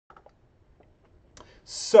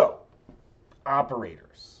So,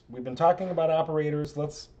 operators. We've been talking about operators.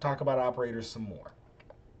 Let's talk about operators some more.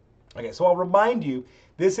 Okay, so I'll remind you,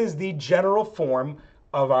 this is the general form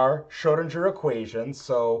of our Schrodinger equation.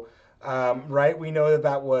 So, right, we know that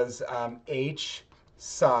that was H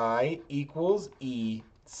psi equals E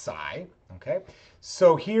psi. Okay,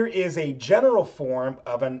 so here is a general form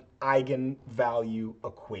of an eigenvalue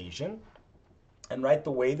equation. And right,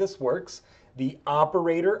 the way this works, the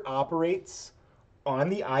operator operates on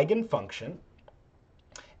the eigenfunction.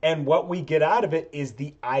 And what we get out of it is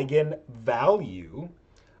the eigenvalue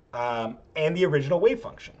and the original wave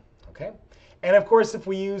function. Okay? And of course, if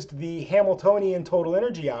we used the Hamiltonian total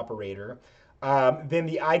energy operator, then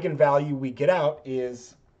the eigenvalue we get out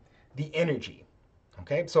is the energy.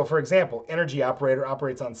 Okay? So for example, energy operator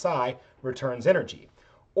operates on psi, returns energy.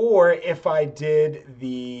 Or if I did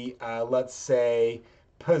the, let's say,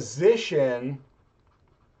 position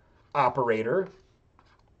operator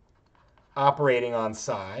operating on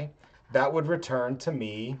psi, that would return to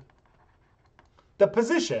me the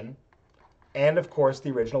position and, of course,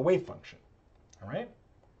 the original wave function. All right?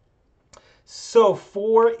 So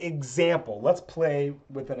for example, let's play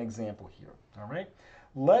with an example here. All right?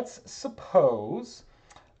 Let's suppose,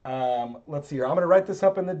 let's see here. I'm going to write this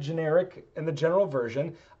up in the general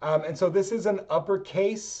version. And so this is an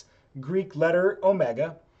uppercase Greek letter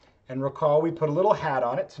omega. And recall, we put a little hat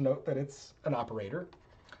on it to note that it's an operator.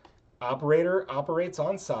 Operator operates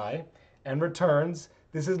on psi and returns.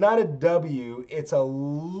 This is not a W, it's a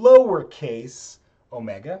lowercase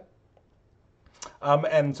omega.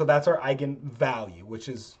 And so that's our eigenvalue, which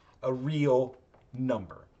is a real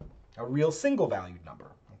number, a real single valued number.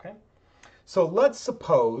 Okay. So let's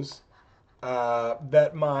suppose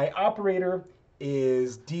that my operator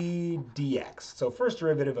is d dx. So first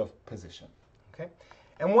derivative of position. Okay.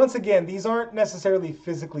 And once again, these aren't necessarily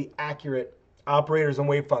physically accurate operators and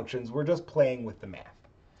wave functions. We're just playing with the math.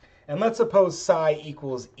 And let's suppose psi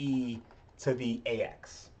equals e to the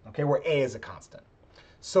ax, okay, where a is a constant.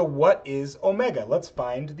 So what is omega? Let's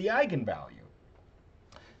find the eigenvalue.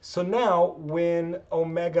 So now when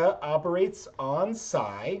omega operates on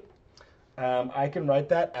psi, I can write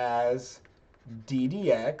that as d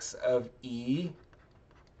dx of e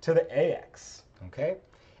to the ax, okay?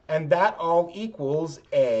 And that all equals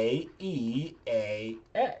a e a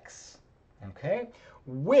x, okay?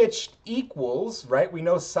 Which equals, right, we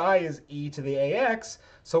know psi is e to the ax,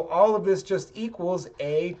 so all of this just equals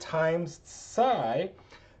a times psi.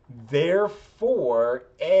 Therefore,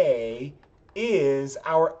 a is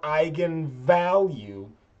our eigenvalue.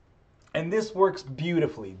 And this works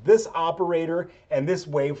beautifully. This operator and this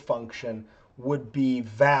wave function would be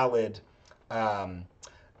valid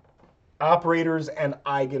operators and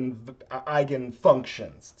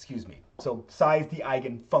eigenfunctions, excuse me. So psi is the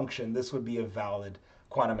eigenfunction. This would be a valid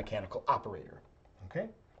quantum mechanical operator. Okay?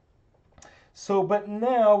 So, but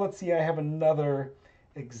now, let's see, I have another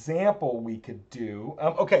example we could do.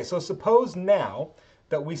 Okay, so suppose now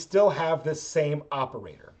that we still have this same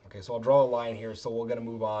operator. Okay, so I'll draw a line here, so we're going to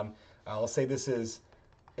move on. I'll say this is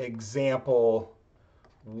example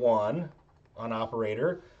 1 on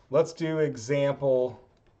operator. Let's do example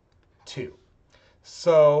 2.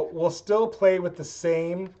 So we'll still play with the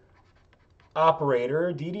same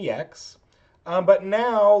operator, d dx, but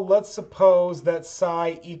now let's suppose that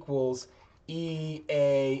psi equals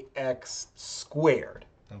EAX squared,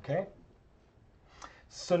 okay?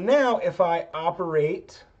 So now if I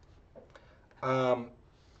operate, let's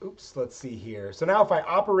see here. So now if I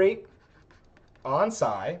operate on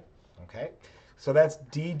psi, okay, so that's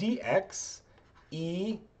d dx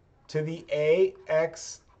e to the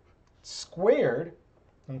ax squared,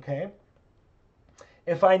 okay?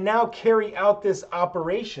 If I now carry out this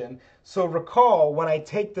operation, so recall when I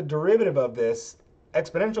take the derivative of this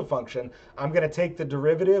exponential function, I'm going to take the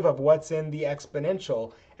derivative of what's in the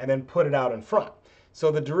exponential and then put it out in front.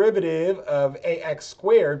 So the derivative of ax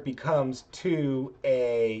squared becomes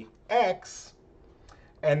 2ax,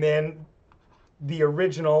 and then the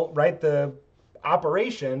original, right, the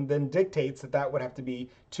operation then dictates that that would have to be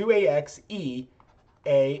 2ax e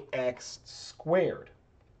ax squared,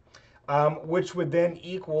 which would then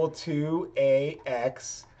equal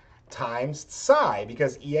 2ax times psi,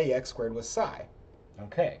 because EAX squared was psi.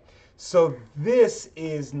 Okay, so this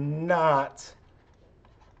is not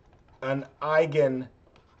an eigenvalue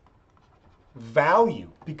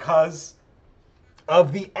because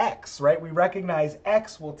of the x, right? We recognize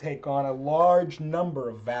x will take on a large number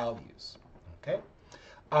of values, okay?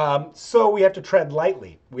 So we have to tread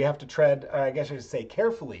lightly. We have to tread, I guess I should say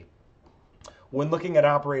carefully, when looking at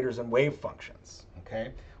operators and wave functions,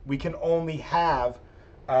 okay? We can only have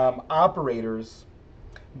operators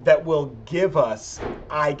that will give us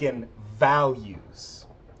eigenvalues.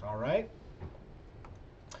 All right?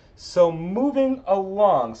 So moving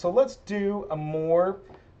along, so let's do a more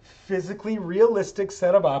physically realistic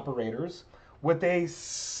set of operators with a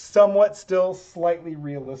somewhat still slightly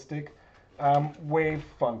realistic wave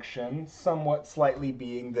function, somewhat slightly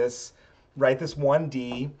being this, right, this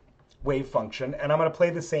 1D wave function. And I'm going to play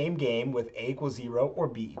the same game with a equals 0 or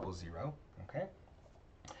b equals 0. Okay.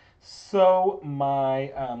 So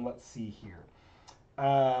my, let's see here.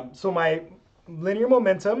 So my linear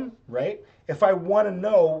momentum, right? If I want to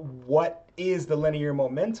know what is the linear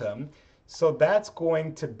momentum, so that's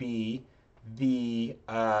going to be the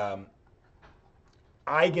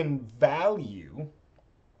eigenvalue.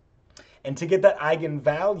 And to get that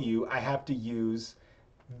eigenvalue, I have to use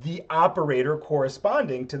the operator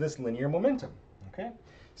corresponding to this linear momentum. Okay?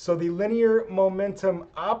 So the linear momentum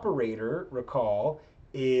operator, recall,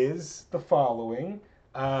 is the following.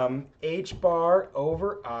 H bar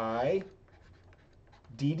over I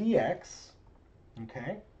d dx.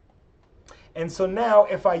 Okay? And so now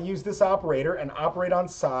if I use this operator and operate on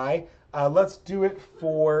psi, let's do it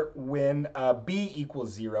for when b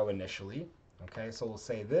equals 0 initially. Okay, so we'll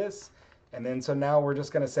say this. And then so now we're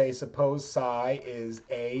just going to say suppose psi is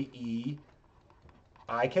a e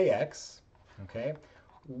I kx. Okay?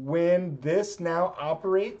 When this now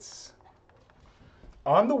operates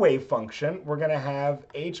on the wave function, we're going to have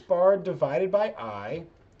h bar divided by I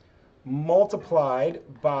multiplied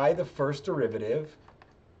by the first derivative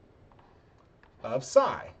of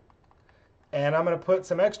psi. And I'm going to put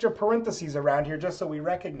some extra parentheses around here just so we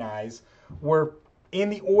recognize we're in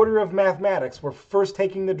the order of mathematics. We're first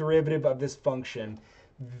taking the derivative of this function,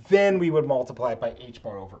 then we would multiply it by h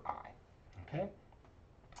bar over I. Okay?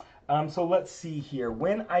 So let's see here.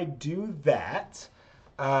 When I do that,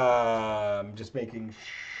 just making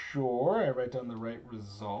sure I write down the right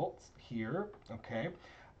results here. Okay.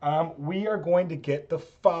 We are going to get the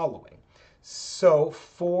following. So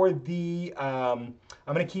for the, I'm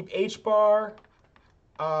going to keep h bar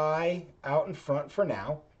I out in front for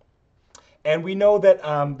now. And we know that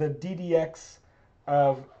the ddx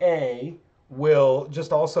of a will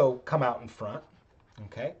just also come out in front.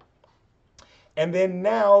 Okay. And then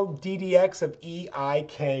now ddx of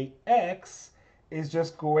eikx is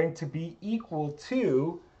just going to be equal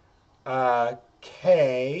to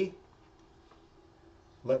k,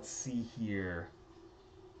 let's see here.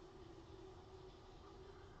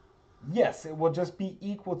 Yes, it will just be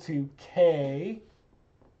equal to k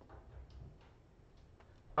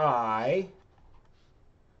I,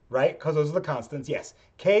 right? Because those are the constants. Yes,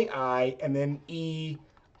 ki and then e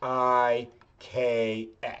I k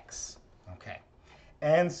x. Okay.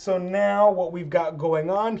 And so now what we've got going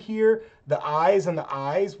on here, the i's and the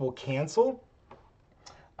i's will cancel.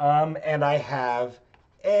 And I have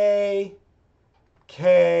a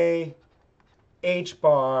k h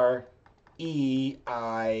bar e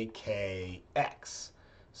I k x.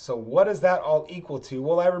 So what is that all equal to?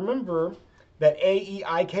 Well, I remember that a e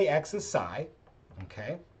I k x is psi.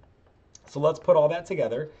 Okay. So let's put all that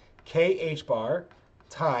together. K h bar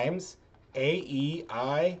times a e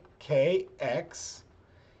I k x.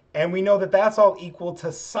 And we know that that's all equal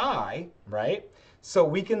to psi, right? So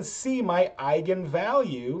we can see my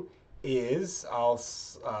eigenvalue is, I'll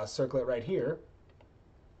circle it right here.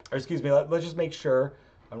 Or excuse me, let's just make sure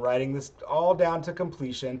I'm writing this all down to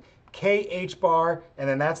completion. Kh bar, and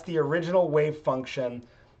then that's the original wave function.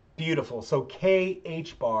 Beautiful. So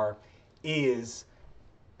Kh bar is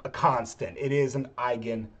a constant. It is an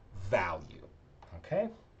eigenvalue. Okay?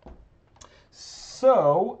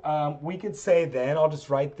 So we could say then, I'll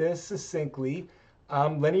just write this succinctly,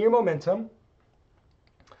 linear momentum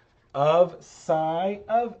of psi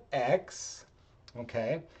of x,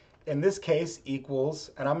 okay, in this case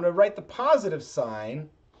equals, and I'm going to write the positive sign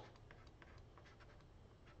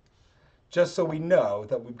just so we know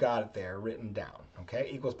that we've got it there written down, okay,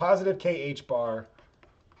 equals positive kh bar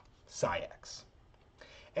psi x.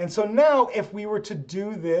 And so now if we were to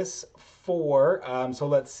do this for, so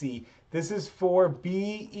let's see, this is for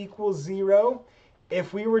b equals 0.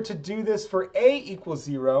 If we were to do this for a equals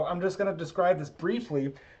 0, I'm just going to describe this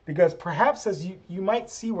briefly because perhaps as you might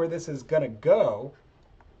see where this is going to go.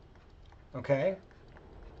 Okay?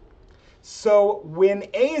 So when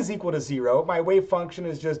a is equal to 0, my wave function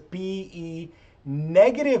is just be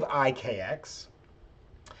negative ikx.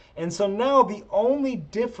 And so now the only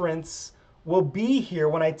difference will be here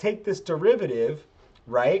when I take this derivative,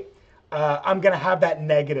 right? I'm going to have that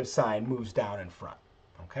negative sign moves down in front.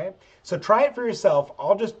 Okay? So try it for yourself.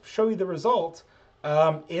 I'll just show you the result.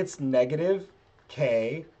 It's negative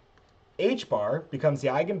k h bar becomes the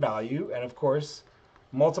eigenvalue. And of course,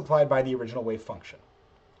 multiplied by the original wave function.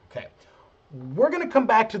 Okay, we're going to come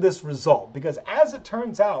back to this result because as it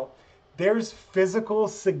turns out, there's physical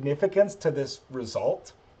significance to this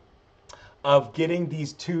result of getting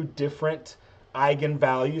these two different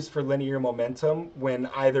eigenvalues for linear momentum when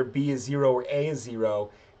either b is 0 or a is 0,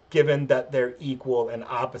 given that they're equal and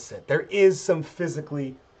opposite. There is some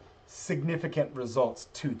physically significant results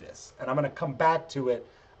to this, and I'm going to come back to it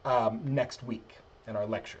next week in our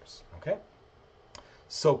lectures. Okay,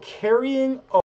 so carrying